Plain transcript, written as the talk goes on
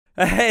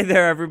Hey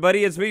there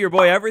everybody, it's me, your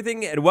boy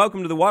Everything, and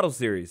welcome to the Watl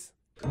series.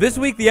 This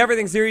week, the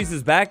Everything series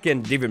is back,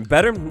 and even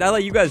better, I'll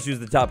let you guys choose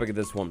the topic of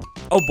this one.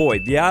 Oh boy,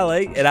 the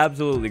Allay, it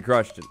absolutely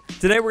crushed it.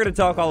 Today we're going to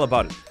talk all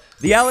about it.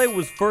 The Allay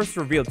was first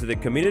revealed to the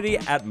community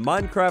at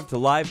Minecraft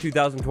Allay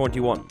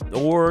 2021,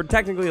 or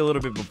technically a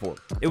little bit before.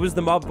 It was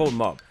the mob vote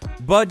mob.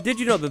 But did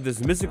you know that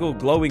this mystical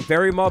glowing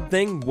fairy mob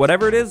thing,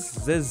 whatever it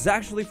is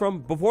actually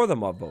from before the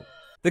mob vote?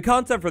 The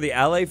concept for the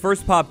Allay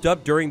first popped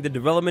up during the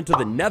development of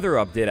the Nether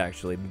update,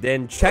 actually.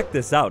 Then check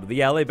this out, the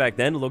Allay back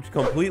then looked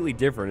completely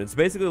different. It's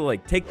basically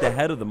like take the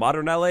head of the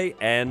modern Allay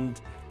and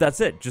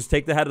that's it, just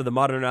take the head of the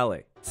modern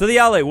Allay. So the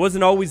Allay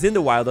wasn't always in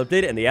the wild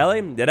update, and the Allay,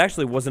 it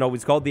actually wasn't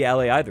always called the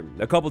Allay either.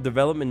 A couple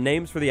development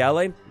names for the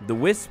Allay, the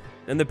Wisp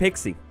and the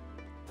Pixie.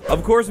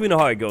 Of course, we know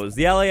how it goes.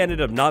 The Allay ended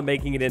up not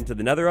making it into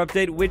the Nether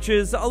update, which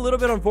is a little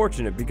bit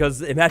unfortunate,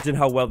 because imagine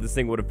how well this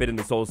thing would have fit in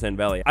the Soul Sand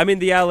Valley. I mean,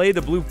 the Allay,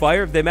 the blue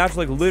fire, they match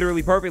like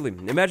literally perfectly.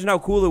 Imagine how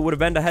cool it would have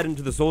been to head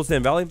into the Soul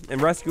Sand Valley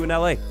and rescue an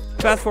Allay.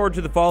 Fast forward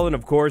to the fall, and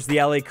of course, the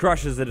Allay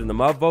crushes it in the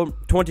mob vote,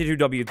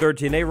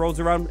 22W13A rolls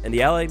around, and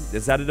the Allay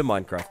is added to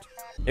Minecraft.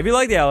 If you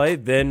like the Allay,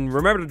 then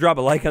remember to drop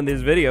a like on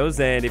these videos,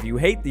 and if you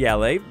hate the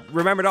Allay,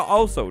 remember to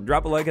also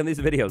drop a like on these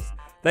videos.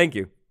 Thank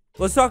you.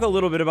 Let's talk a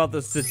little bit about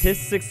the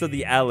statistics of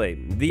the Allay.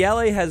 The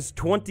Allay has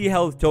 20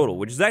 health total,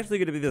 which is actually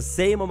going to be the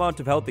same amount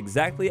of health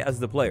exactly as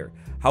the player.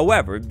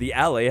 However, the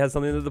Allay has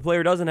something that the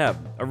player doesn't have,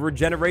 a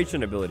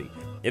regeneration ability.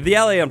 If the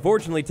Allay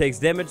unfortunately takes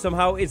damage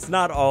somehow, it's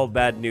not all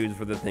bad news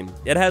for the thing.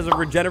 It has a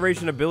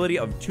regeneration ability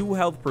of 2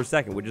 health per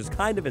second, which is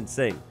kind of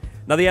insane.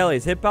 Now the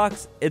Allay's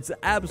hitbox, it's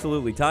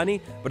absolutely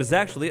tiny, but it's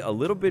actually a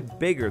little bit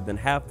bigger than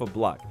half a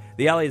block.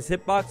 The Allay's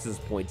hitbox is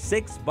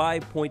 0.6 by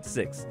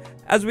 0.6.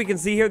 As we can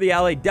see here, the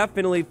Allay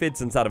definitely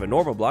fits inside of a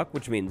normal block,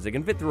 which means it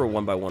can fit through a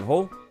 1x1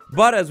 hole.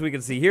 But as we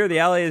can see here, the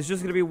Allay is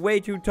just going to be way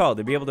too tall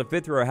to be able to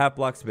fit through a half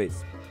block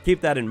space.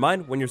 Keep that in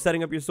mind when you're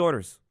setting up your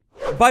sorters.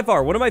 By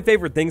far, one of my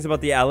favorite things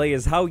about the Allay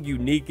is how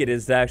unique it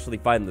is to actually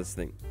find this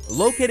thing.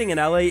 Locating an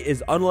Allay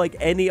is unlike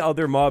any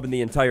other mob in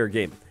the entire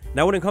game.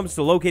 Now, when it comes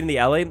to locating the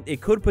Allay,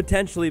 it could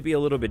potentially be a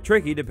little bit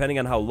tricky depending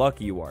on how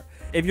lucky you are.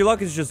 If your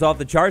luck is just off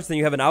the charts, then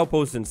you have an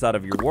outpost inside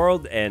of your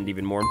world, and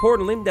even more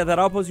importantly, at that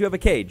outpost you have a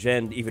cage,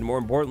 and even more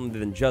important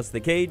than just the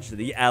cage,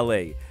 the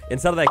Allay.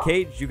 Inside of that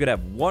cage, you could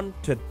have 1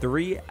 to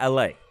 3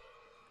 Allay.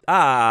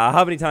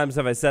 How many times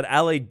have I said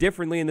Allay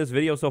differently in this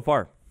video so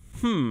far?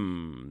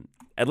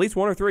 At least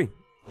 1 or 3.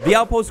 The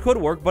outpost could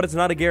work, but it's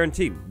not a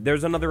guarantee.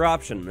 There's another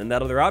option, and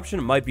that other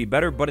option might be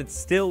better, but it's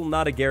still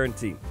not a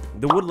guarantee.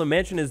 The Woodland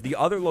Mansion is the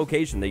other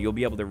location that you'll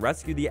be able to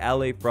rescue the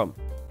Allay from.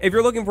 If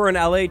you're looking for an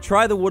Allay,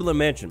 try the Woodland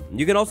Mansion.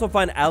 You can also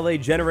find Allay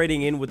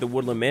generating in with the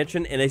Woodland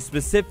Mansion in a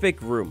specific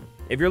room.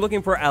 If you're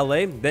looking for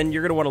Allay, then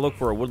you're going to want to look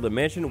for a Woodland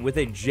Mansion with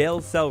a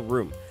jail cell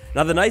room.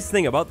 Now, the nice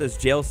thing about this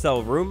jail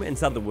cell room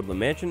inside the Woodland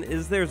Mansion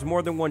is there's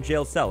more than one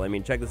jail cell. I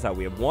mean, check this out.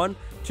 We have 1,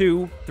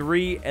 2,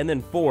 3, and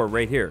then 4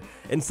 right here.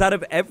 Inside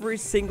of every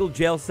single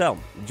jail cell,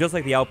 just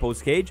like the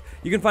outpost cage,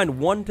 you can find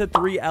 1 to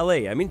 3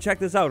 Allay. I mean, check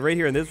this out right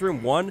here in this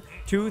room. 1,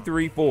 2,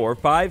 3, 4,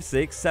 5,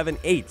 6, 7,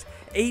 8.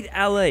 8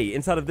 Allay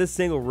inside of this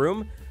single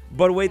room.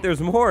 But wait,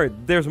 there's more.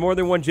 There's more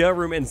than one jail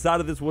room inside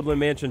of this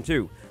Woodland Mansion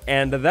too.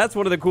 And that's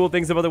one of the cool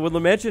things about the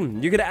Woodland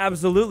Mansion. You could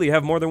absolutely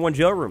have more than one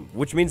jail room,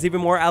 which means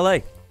even more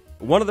Allay.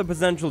 One of the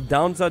potential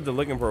downsides of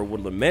looking for a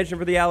Woodland Mansion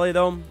for the Allay,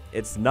 though,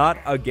 it's not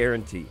a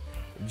guarantee.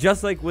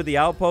 Just like with the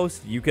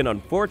outpost, you can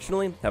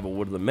unfortunately have a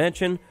Woodland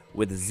Mansion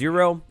with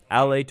 0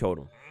 Allay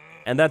total.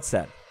 And that's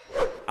sad.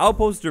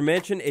 Outpost or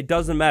mansion, it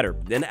doesn't matter.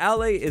 An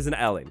Allay is an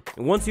Allay.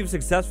 And once you've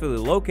successfully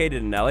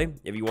located an Allay,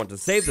 if you want to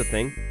save the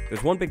thing,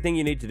 there's one big thing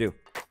you need to do.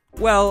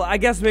 Well, I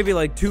guess maybe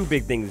like 2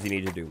 big things you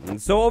need to do. And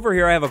so over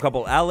here I have a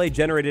couple Allay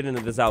generated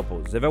into this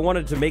outpost. If I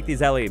wanted to make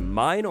these Allay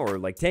mine or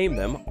like tame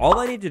them, all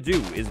I need to do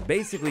is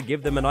basically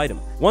give them an item.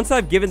 Once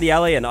I've given the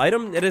Allay an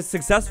item, it has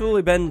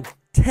successfully been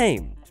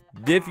tamed,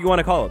 if you want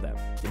to call it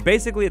that.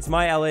 Basically, it's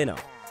my Allay now.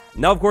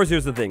 Now, of course,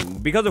 here's the thing.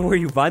 Because of where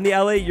you find the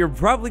Allay, you're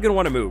probably going to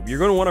want to move. You're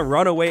going to want to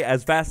run away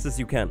as fast as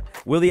you can.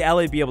 Will the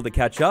Allay be able to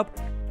catch up?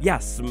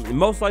 Yes,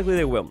 most likely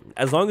they will.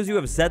 As long as you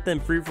have set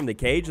them free from the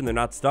cage and they're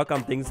not stuck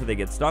on things that they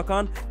get stuck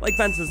on, like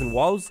fences and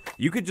walls,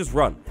 you could just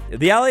run.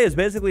 The Allay is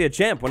basically a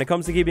champ when it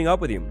comes to keeping up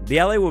with you. The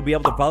Allay will be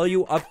able to follow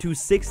you up to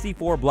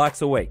 64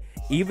 blocks away,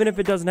 even if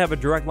it doesn't have a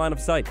direct line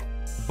of sight.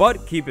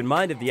 But keep in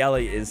mind, if the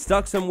Allay is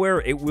stuck somewhere,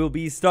 it will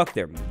be stuck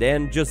there.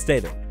 Then just stay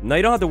there. Now,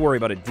 you don't have to worry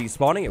about it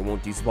despawning. It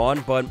won't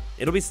despawn, but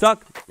it'll be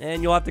stuck,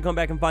 and you'll have to come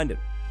back and find it.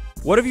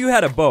 What if you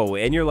had a bow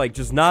and you're like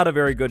just not a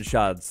very good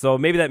shot? So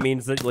maybe that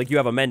means that like you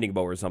have a mending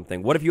bow or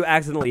something. What if you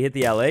accidentally hit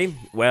the Allay?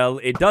 Well,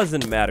 it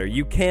doesn't matter.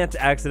 You can't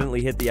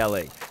accidentally hit the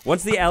Allay.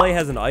 Once the Allay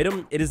has an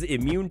item, it is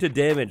immune to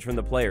damage from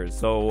the players.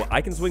 So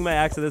I can swing my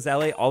axe at this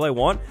Allay all I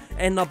want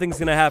and nothing's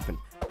gonna happen.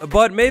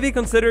 But maybe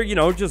consider,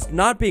 just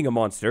not being a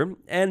monster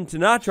and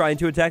not trying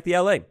to attack the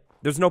Allay.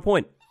 There's no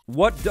point.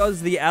 What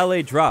does the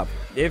Allay drop?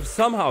 If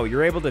somehow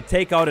you're able to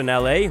take out an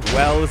Allay,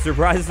 well,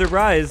 surprise,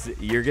 surprise,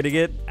 you're gonna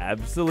get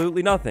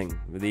absolutely nothing.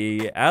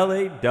 The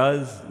Allay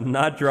does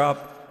not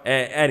drop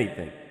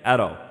anything at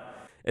all.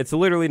 It's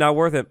literally not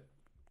worth it.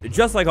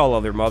 Just like all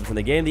other mobs in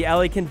the game, the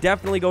Allay can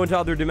definitely go into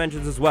other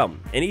dimensions as well.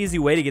 An easy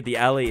way to get the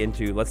Allay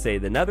into, let's say,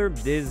 the Nether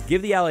is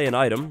give the Allay an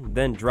item,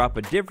 then drop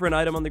a different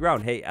item on the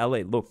ground. Hey,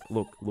 Allay, look,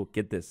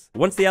 get this.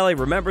 Once the Allay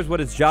remembers what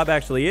its job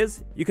actually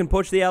is, you can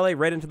push the Allay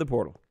right into the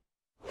portal.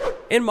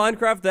 In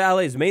Minecraft, the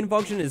Allay's main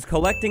function is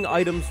collecting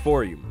items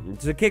for you.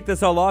 To kick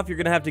this all off, you're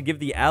going to have to give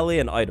the Allay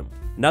an item.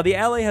 Now, the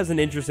Allay has an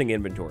interesting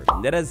inventory.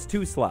 It has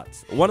 2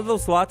 slots. One of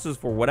those slots is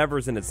for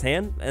whatever's in its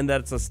hand, and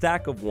that's a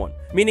stack of 1.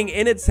 Meaning,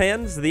 in its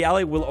hands, the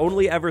Allay will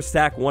only ever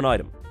stack 1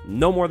 item.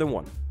 No more than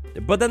 1.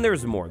 But then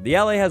there's more. The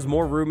Allay has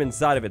more room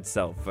inside of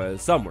itself,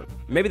 somewhere.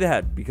 Maybe the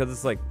head, because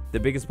it's like the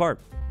biggest part.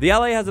 The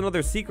Allay has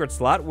another secret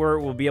slot where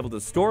it will be able to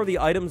store the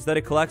items that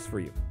it collects for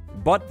you.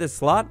 But this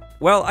slot,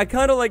 well, I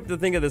kind of like to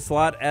think of this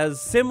slot as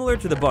similar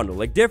to the bundle,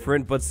 like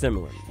different but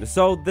similar.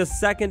 So the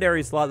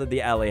secondary slot that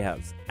the Allay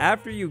has.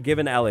 After you give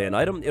an Allay an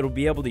item, it'll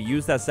be able to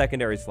use that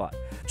secondary slot.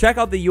 Check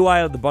out the UI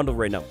of the bundle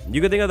right now.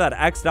 You can think of that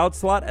X'd out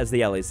slot as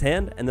the Allay's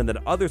hand, and then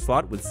that other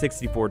slot with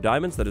 64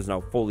 diamonds that is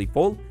now fully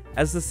full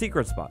as the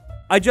secret spot.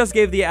 I just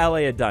gave the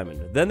Allay a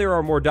diamond. Then there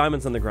are more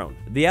diamonds on the ground.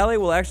 The Allay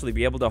will actually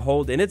be able to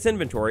hold in its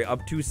inventory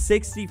up to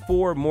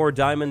 64 more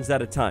diamonds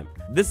at a time.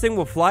 This thing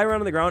will fly around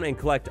on the ground and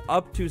collect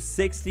up to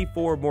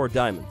 64 more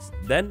diamonds.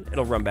 Then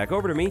it'll run back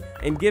over to me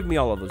and give me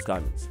all of those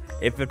diamonds.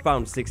 If it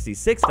found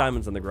 66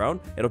 diamonds on the ground,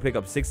 it'll pick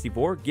up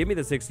 64, give me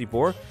the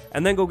 64,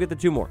 and then go get the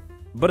 2 more.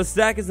 But a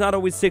stack is not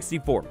always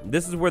 64.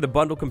 This is where the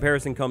bundle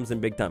comparison comes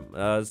in big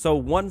time. So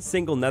one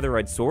single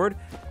netherite sword,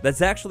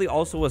 that's actually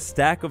also a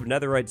stack of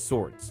netherite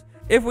swords.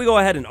 If we go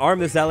ahead and arm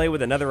this Allay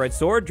with a netherite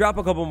sword, drop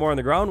a couple more on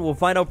the ground, we'll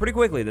find out pretty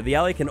quickly that the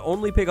Allay can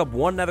only pick up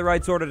 1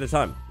 netherite sword at a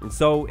time. And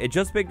so it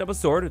just picked up a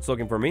sword, it's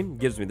looking for me,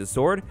 gives me the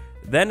sword,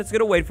 then it's going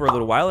to wait for a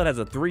little while, it has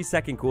a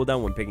 3-second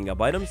cooldown when picking up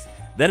items,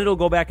 then it'll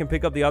go back and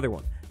pick up the other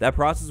one. That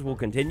process will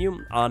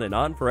continue on and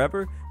on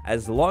forever,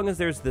 as long as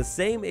there's the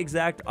same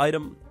exact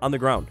item on the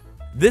ground.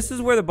 This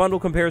is where the bundle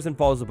comparison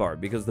falls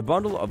apart, because the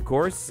bundle, of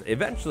course,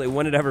 eventually,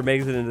 when it ever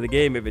makes it into the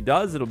game, if it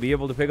does, it'll be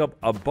able to pick up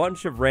a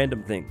bunch of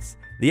random things.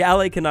 The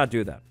Allay cannot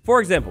do that. For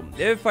example,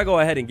 if I go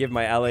ahead and give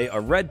my Allay a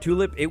red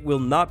tulip, it will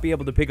not be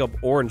able to pick up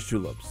orange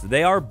tulips.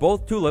 They are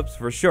both tulips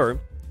for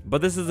sure,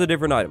 but this is a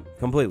different item,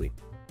 completely.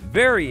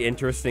 Very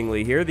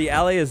interestingly here, the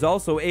Allay is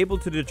also able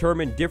to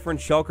determine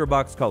different shulker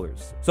box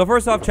colors. So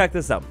first off, check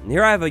this out.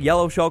 Here I have a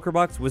yellow shulker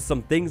box with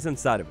some things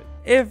inside of it.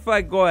 If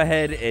I go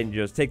ahead and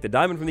just take the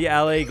diamond from the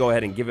Allay, go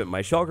ahead and give it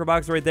my shulker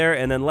box right there,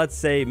 and then let's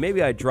say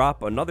maybe I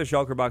drop another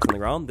shulker box on the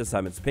ground. This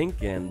time it's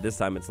pink, and this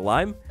time it's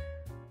lime.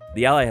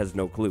 The Allay has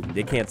no clue.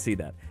 They can't see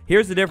that.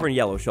 Here's a different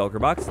yellow shulker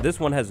box. This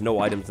one has no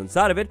items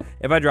inside of it.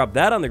 If I drop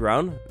that on the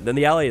ground, then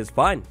the Allay is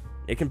fine.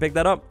 It can pick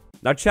that up.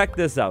 Now check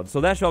this out. So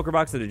that shulker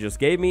box that it just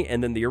gave me,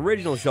 and then the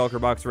original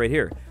shulker box right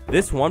here.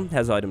 This one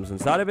has items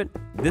inside of it.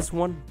 This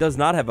one does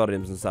not have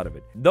items inside of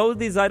it. Though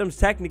these items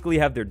technically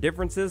have their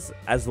differences,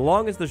 as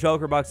long as the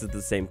shulker box is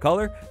the same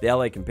color, the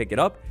Allay can pick it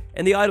up,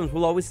 and the items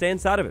will always stay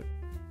inside of it.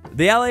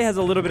 The Allay has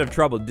a little bit of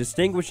trouble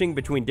distinguishing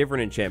between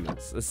different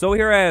enchantments. So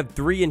here I have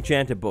 3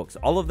 enchanted books.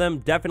 All of them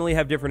definitely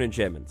have different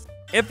enchantments.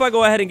 If I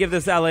go ahead and give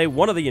this Allay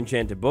one of the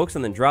enchanted books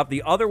and then drop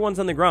the other ones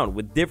on the ground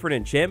with different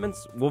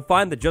enchantments, we'll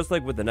find that just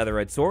like with the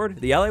netherite sword,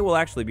 the Allay will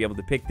actually be able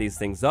to pick these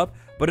things up,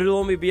 but it'll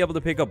only be able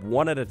to pick up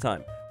 1 at a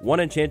time. 1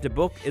 enchanted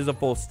book is a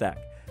full stack.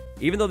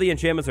 Even though the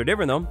enchantments are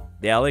different though,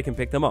 the Allay can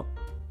pick them up.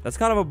 That's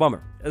kind of a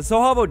bummer. So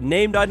how about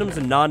named items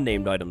and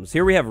non-named items?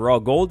 Here we have raw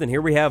gold, and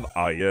here we have,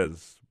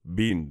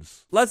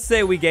 beans. Let's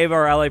say we gave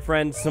our Allay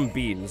friend some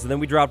beans, and then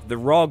we dropped the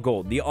raw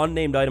gold, the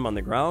unnamed item on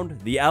the ground.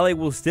 The Allay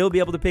will still be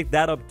able to pick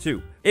that up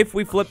too. If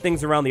we flip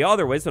things around the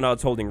other way, so now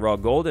it's holding raw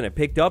gold, and it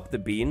picked up the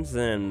beans,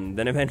 and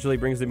then eventually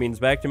brings the beans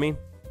back to me,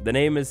 the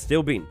name is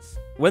still beans.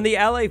 When the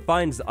Allay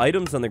finds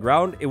items on the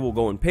ground, it will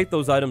go and pick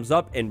those items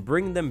up and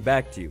bring them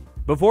back to you.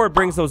 Before it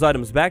brings those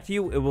items back to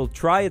you, it will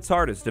try its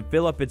hardest to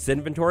fill up its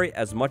inventory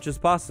as much as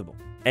possible.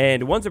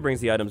 And once it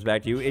brings the items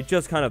back to you, it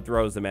just kind of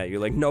throws them at you.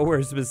 Like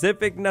nowhere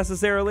specific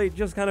necessarily,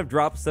 just kind of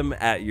drops them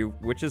at you,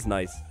 which is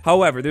nice.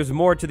 However, there's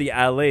more to the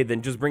Allay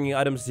than just bringing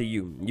items to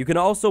you. You can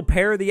also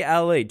pair the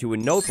Allay to a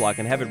noteblock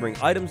and have it bring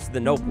items to the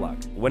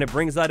noteblock. When it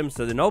brings items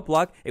to the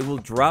noteblock, it will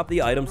drop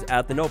the items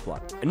at the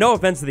noteblock. And no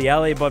offense to the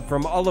Allay, but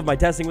from all of my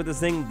testing with this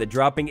thing, the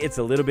dropping, it's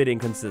a little bit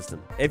inconsistent.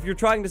 If you're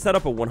trying to set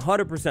up a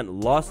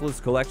 100%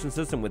 lossless collection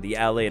system with the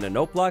Allay and a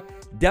noteblock,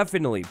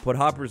 definitely put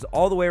hoppers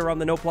all the way around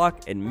the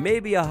noteblock and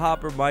maybe a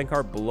hopper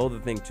minecart below the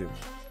thing too.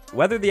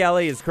 Whether the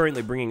Allay is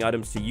currently bringing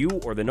items to you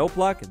or the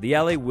noteblock, the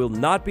Allay will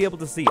not be able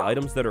to see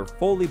items that are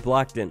fully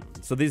blocked in.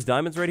 So these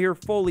diamonds right here,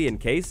 fully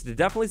encased,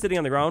 definitely sitting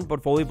on the ground,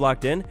 but fully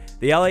blocked in,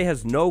 the Allay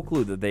has no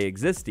clue that they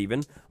exist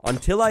even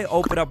until I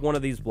open up one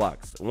of these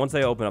blocks. Once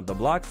I open up the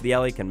blocks, the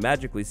Allay can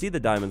magically see the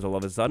diamonds all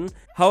of a sudden.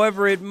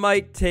 However, it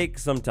might take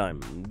some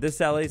time.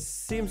 This Allay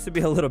seems to be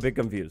a little bit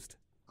confused.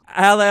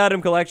 Allay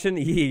item collection,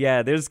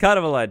 yeah, there's kind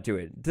of a lot to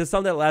it. To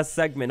sum that last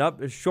segment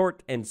up,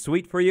 short and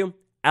sweet for you,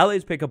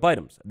 Allays pick up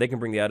items. They can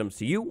bring the items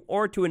to you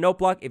or to a note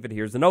block if it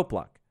hears the note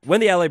block.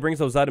 When the Allay brings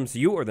those items to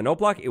you or the note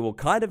block, it will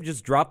kind of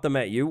just drop them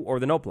at you or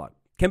the note block.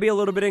 Can be a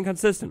little bit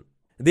inconsistent.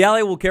 The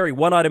Allay will carry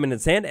one item in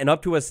its hand and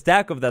up to a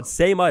stack of that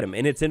same item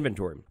in its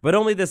inventory, but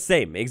only the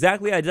same,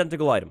 exactly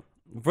identical item,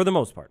 for the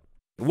most part.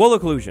 Wool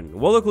occlusion.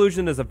 Wool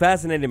occlusion is a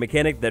fascinating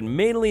mechanic that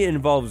mainly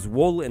involves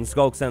wool and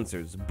skulk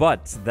sensors,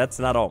 but that's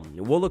not all.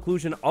 Wool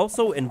occlusion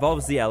also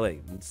involves the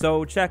Allay,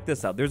 so check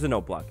this out. There's a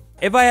note block.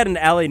 If I had an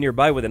Allay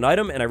nearby with an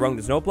item and I rung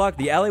this note block,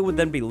 the Allay would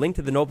then be linked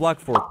to the note block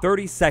for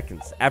 30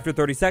 seconds. After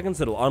 30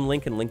 seconds, it'll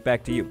unlink and link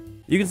back to you.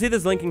 You can see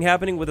this linking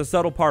happening with a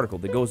subtle particle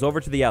that goes over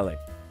to the Allay.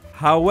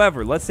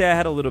 However, let's say I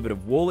had a little bit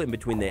of wool in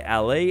between the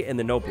Allay and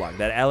the note block.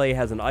 That Allay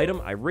has an item,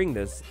 I ring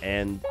this,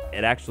 and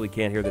it actually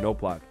can't hear the note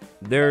block.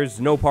 There's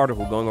no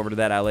particle going over to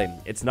that Allay.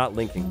 It's not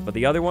linking. But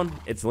the other one,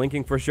 it's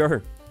linking for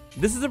sure.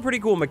 This is a pretty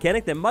cool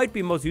mechanic that might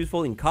be most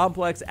useful in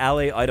complex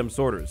Allay item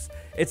sorters.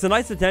 It's a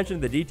nice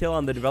attention to the detail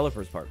on the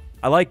developer's part.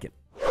 I like it.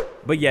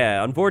 But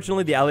yeah,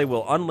 unfortunately, the Allay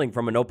will unlink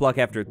from a note block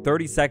after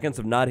 30 seconds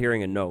of not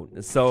hearing a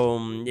note. So,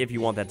 if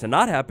you want that to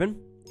not happen,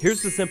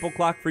 here's the simple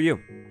clock for you.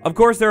 Of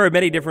course, there are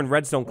many different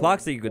redstone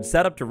clocks that you could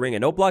set up to ring a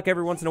note block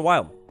every once in a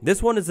while.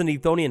 This one is an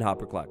Ethonian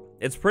hopper clock.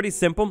 It's pretty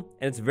simple,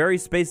 and it's very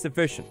space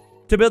efficient.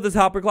 To build this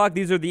hopper clock,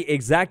 these are the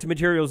exact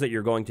materials that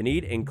you're going to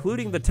need,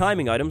 including the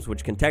timing items,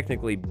 which can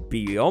technically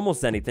be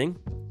almost anything,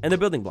 and the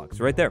building blocks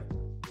right there.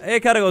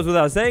 It kind of goes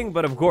without saying,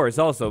 but of course,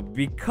 also,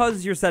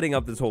 because you're setting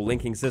up this whole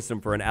linking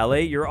system for an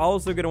Allay, you're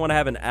also going to want to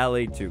have an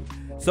Allay too.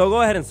 So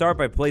go ahead and start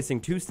by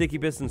placing 2 sticky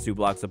pistons 2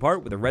 blocks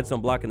apart with a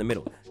redstone block in the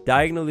middle.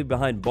 Diagonally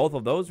behind both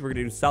of those, we're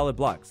going to do solid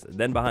blocks.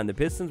 Then behind the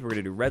pistons, we're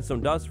going to do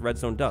redstone dust,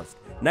 redstone dust.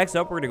 Next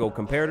up, we're going to go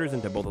comparators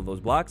into both of those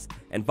blocks.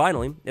 And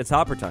finally, it's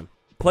hopper time.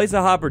 Place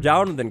a hopper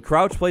down, and then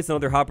crouch place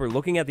another hopper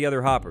looking at the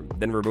other hopper.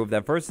 Then remove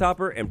that first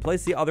hopper and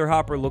place the other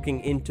hopper looking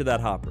into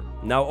that hopper.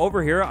 Now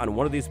over here on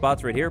one of these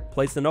spots right here,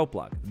 place the note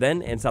block.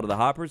 Then inside of the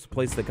hoppers,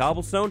 place the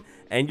cobblestone,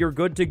 and you're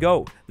good to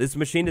go. This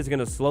machine is going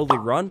to slowly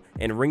run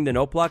and ring the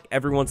note block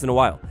every once in a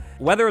while.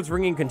 Whether it's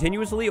ringing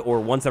continuously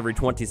or once every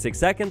 26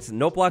 seconds,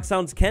 note block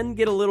sounds can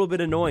get a little bit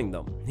annoying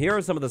though. Here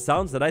are some of the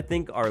sounds that I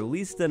think are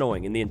least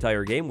annoying in the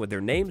entire game with their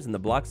names and the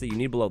blocks that you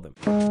need below them.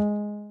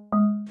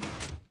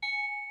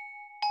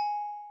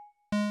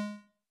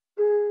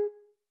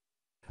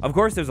 Of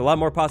course, there's a lot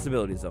more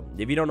possibilities though.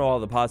 If you don't know all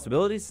the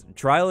possibilities,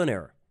 trial and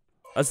error.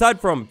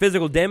 Aside from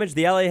physical damage,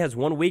 the Allay has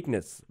one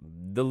weakness,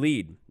 the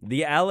lead.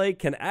 The Allay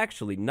can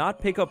actually not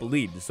pick up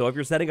lead, so if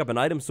you're setting up an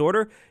item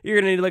sorter, you're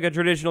going to need like a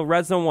traditional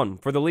redstone one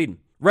for the lead.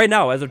 Right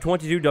now, as of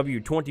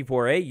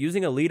 22W24A,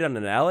 using a lead on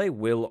an Allay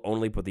will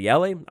only put the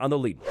Allay on the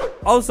lead.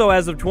 Also,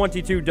 as of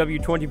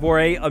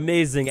 22W24A,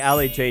 amazing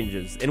Allay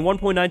changes. In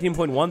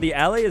 1.19.1, the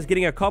Allay is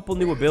getting a couple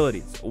new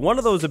abilities. One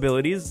of those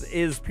abilities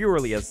is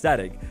purely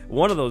aesthetic.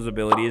 One of those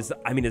abilities,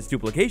 I mean, it's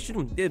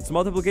duplication, it's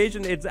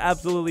multiplication, it's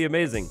absolutely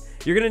amazing.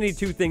 You're going to need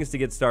 2 things to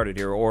get started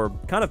here, or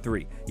kind of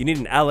 3. You need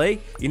an Allay,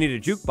 you need a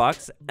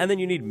jukebox, and then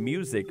you need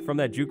music from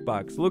that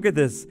jukebox. Look at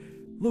this.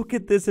 Look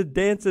at this, it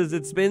dances,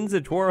 it spins,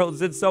 it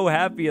twirls, it's so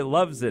happy, it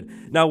loves it.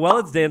 Now, while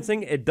it's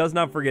dancing, it does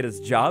not forget its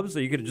job, so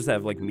you could just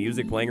have like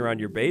music playing around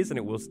your base and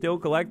it will still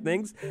collect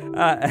things.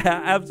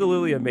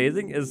 Absolutely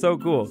amazing, it's so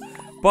cool.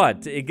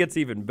 But it gets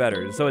even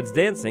better. So it's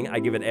dancing, I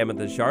give it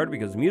amethyst shard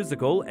because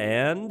musical,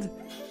 and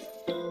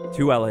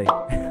 2 Allay.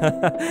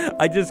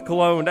 I just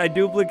cloned, I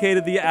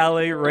duplicated the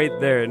Allay right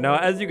there. Now,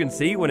 as you can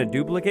see, when it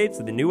duplicates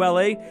the new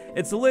Allay,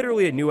 it's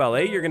literally a new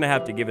Allay. You're gonna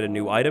have to give it a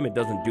new item. It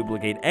doesn't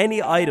duplicate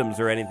any items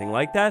or anything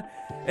like that.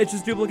 It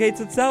just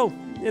duplicates itself,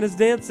 and it's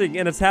dancing,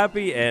 and it's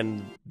happy,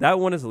 and that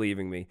one is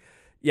leaving me.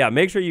 Yeah,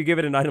 make sure you give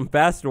it an item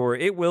fast or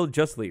it will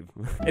just leave.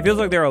 It feels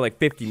like there are like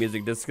 50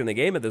 music discs in the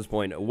game at this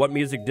point. What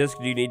music disc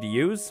do you need to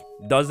use?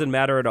 Doesn't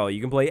matter at all.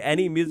 You can play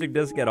any music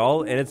disc at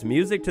all, and it's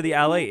music to the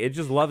Allay. It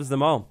just loves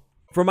them all.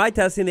 For my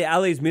testing, the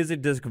Allay's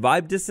music disc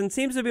vibe distance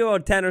seems to be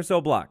about 10 or so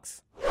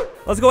blocks.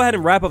 Let's go ahead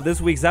and wrap up this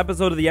week's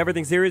episode of the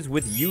Everything series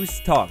with use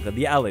talk of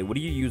the Allay. What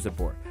do you use it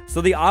for? So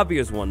the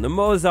obvious one, the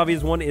most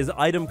obvious one is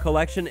item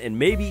collection and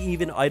maybe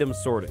even item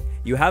sorting.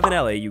 You have an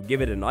Allay, you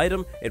give it an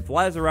item, it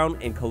flies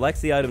around and collects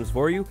the items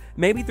for you,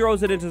 maybe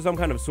throws it into some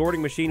kind of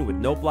sorting machine with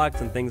note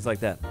blocks and things like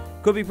that.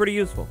 Could be pretty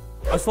useful.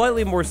 A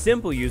slightly more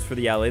simple use for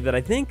the Allay that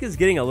I think is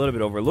getting a little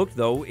bit overlooked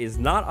though is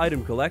not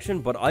item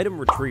collection but item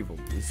retrieval.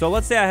 So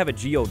let's say I have a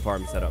geode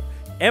farm set up.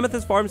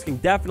 Amethyst farms can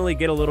definitely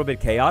get a little bit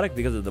chaotic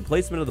because of the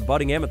placement of the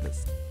budding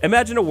amethyst.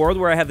 Imagine a world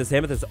where I have this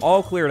amethyst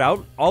all cleared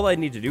out. All I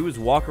need to do is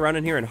walk around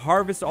in here and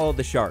harvest all of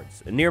the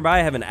shards. And nearby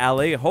I have an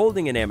Allay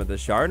holding an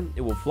amethyst shard.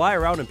 It will fly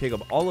around and pick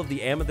up all of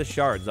the amethyst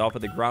shards off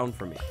of the ground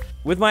for me.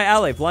 With my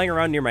Allay flying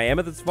around near my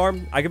amethyst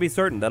farm, I can be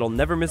certain that I'll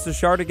never miss a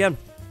shard again.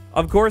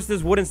 Of course,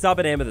 this wouldn't stop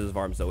at amethyst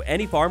farms, so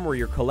any farm where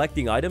you're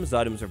collecting items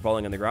are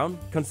falling on the ground,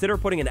 consider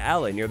putting an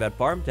Allay near that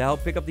farm to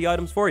help pick up the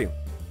items for you.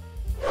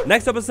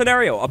 Next up, a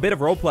scenario, a bit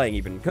of role-playing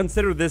even.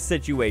 Consider this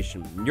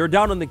situation. You're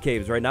down in the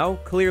caves right now,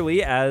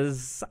 clearly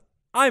as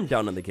I'm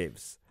down in the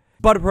caves.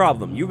 But a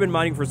problem, you've been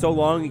mining for so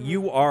long,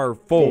 you are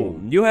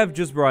full. You have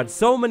just brought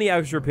so many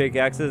extra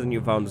pickaxes and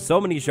you found so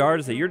many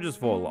shards that you're just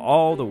full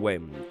all the way.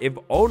 If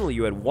only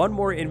you had one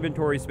more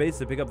inventory space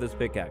to pick up this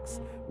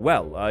pickaxe.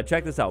 Well,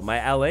 check this out, my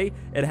Allay,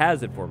 it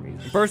has it for me.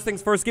 First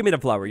things first, give me the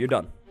flower, you're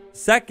done.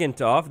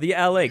 Second off, the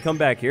Allay, come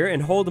back here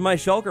and hold my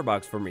shulker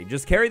box for me.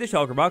 Just carry the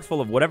shulker box full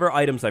of whatever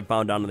items I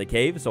found down in the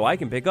cave so I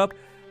can pick up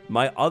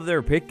my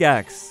other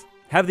pickaxe.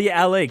 Have the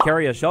Allay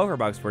carry a shulker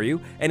box for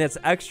you, and it's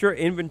extra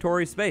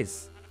inventory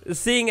space.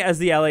 Seeing as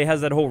the Allay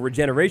has that whole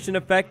regeneration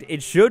effect,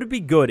 it should be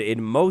good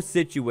in most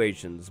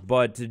situations,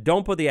 but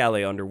don't put the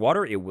Allay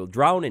underwater, it will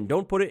drown, and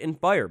don't put it in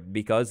fire,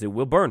 because it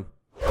will burn.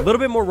 A little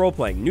bit more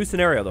role-playing. New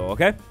scenario, though,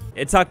 okay?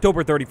 It's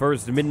October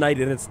 31st, midnight,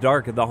 and it's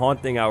dark, the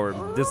haunting hour.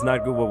 This is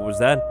not good. What was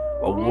that?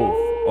 A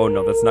wolf. Oh,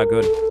 no, that's not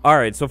good. All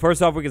right, so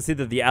first off, we can see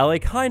that the Allay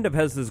kind of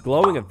has this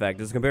glowing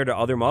effect as compared to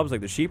other mobs,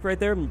 like the sheep right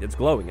there. It's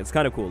glowing. It's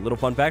kind of cool. Little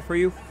fun fact for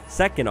you.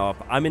 Second off,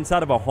 I'm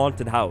inside of a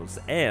haunted house,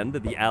 and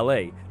the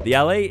Allay. The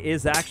Allay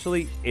is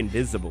actually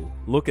invisible.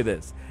 Look at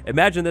this.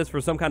 Imagine this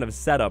for some kind of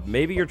setup.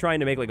 Maybe you're trying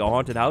to make like a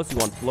haunted house. You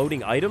want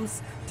floating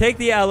items. Take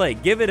the Allay.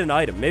 Give it an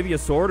item. Maybe a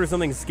sword or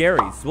something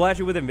scary. Splash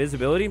it with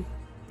invisibility.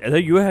 And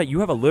then you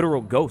have a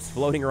literal ghost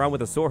floating around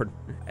with a sword.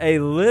 A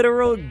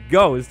literal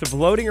ghost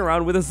floating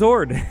around with a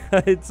sword.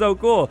 It's so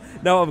cool.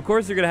 Now, of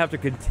course, you're going to have to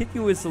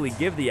continuously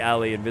give the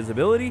Allay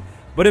invisibility.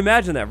 But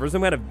imagine that for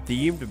some kind of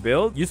themed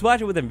build. You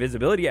splash it with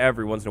invisibility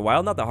every once in a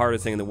while. Not the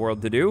hardest thing in the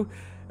world to do.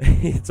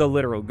 It's a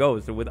literal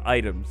ghost with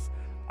items.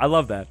 I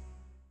love that.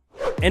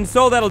 And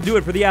so that'll do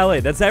it for the Allay.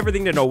 That's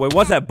everything to know. Wait,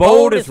 what's that?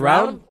 Bonus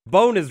round?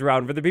 Bonus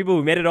round for the people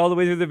who made it all the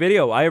way through the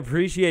video. I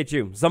appreciate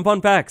you. Some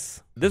fun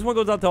facts. This one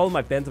goes out to all of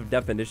my fans of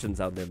definitions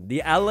out there.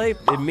 The Allay,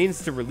 it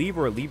means to relieve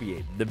or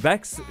alleviate. The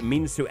Vex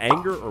means to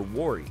anger or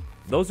worry.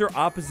 Those are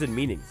opposite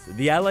meanings.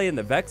 The Allay and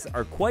the Vex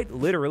are quite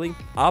literally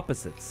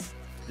opposites.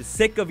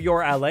 Sick of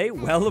your Allay?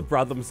 Well,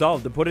 problem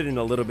solved. To put it in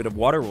a little bit of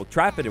water, we'll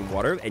trap it in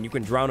water, and you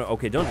can drown it.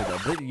 Okay, don't do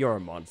that. You're a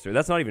monster.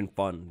 That's not even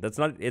fun. That's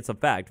not, it's a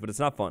fact, but it's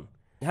not fun.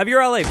 Have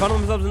your Allay found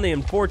themselves in the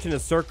unfortunate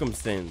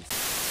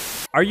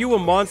circumstance? Are you a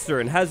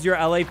monster and has your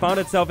Allay found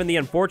itself in the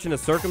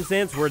unfortunate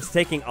circumstance where it's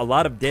taking a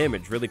lot of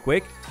damage really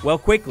quick? Well,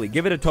 quickly,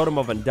 give it a totem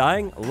of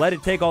undying, let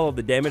it take all of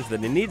the damage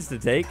that it needs to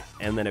take,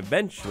 and then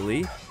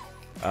eventually,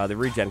 the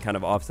regen kind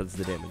of offsets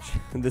the damage.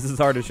 This is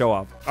hard to show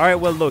off. All right,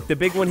 well, look, the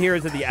big one here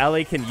is that the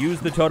Allay can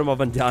use the totem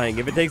of undying.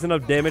 If it takes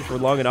enough damage for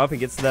long enough and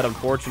gets to that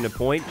unfortunate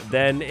point,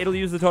 then it'll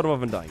use the totem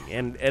of undying,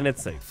 and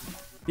it's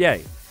safe.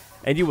 Yay.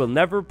 And you will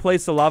never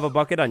place a lava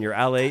bucket on your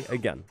Allay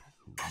again,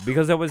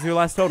 because that was your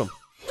last totem.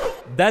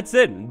 That's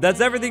it.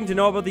 That's everything to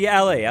know about the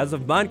Allay as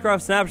of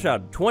Minecraft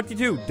Snapshot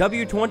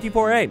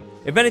 22W24A.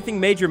 If anything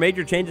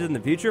major changes in the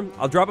future,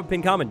 I'll drop a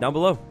pinned comment down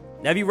below.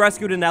 Have you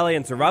rescued an Allay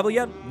in survival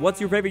yet? What's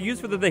your favorite use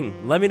for the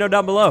thing? Let me know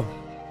down below.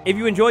 If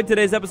you enjoyed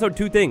today's episode,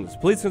 two things.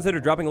 Please consider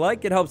dropping a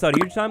like. It helps out a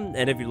huge time.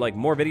 And if you'd like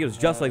more videos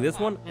just like this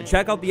one,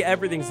 check out the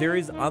Everything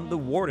series on the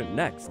Warden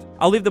next.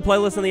 I'll leave the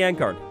playlist on the end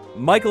card.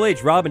 Michael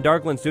H, Rob, and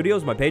Darkland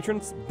Studios, my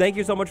patrons, thank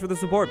you so much for the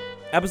support.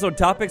 Episode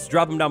topics,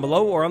 drop them down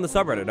below or on the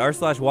subreddit,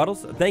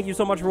 r/wattles. Thank you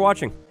so much for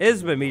watching.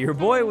 It's been me, your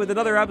boy, with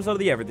another episode of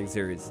the Everything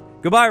series.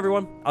 Goodbye,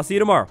 everyone. I'll see you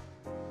tomorrow.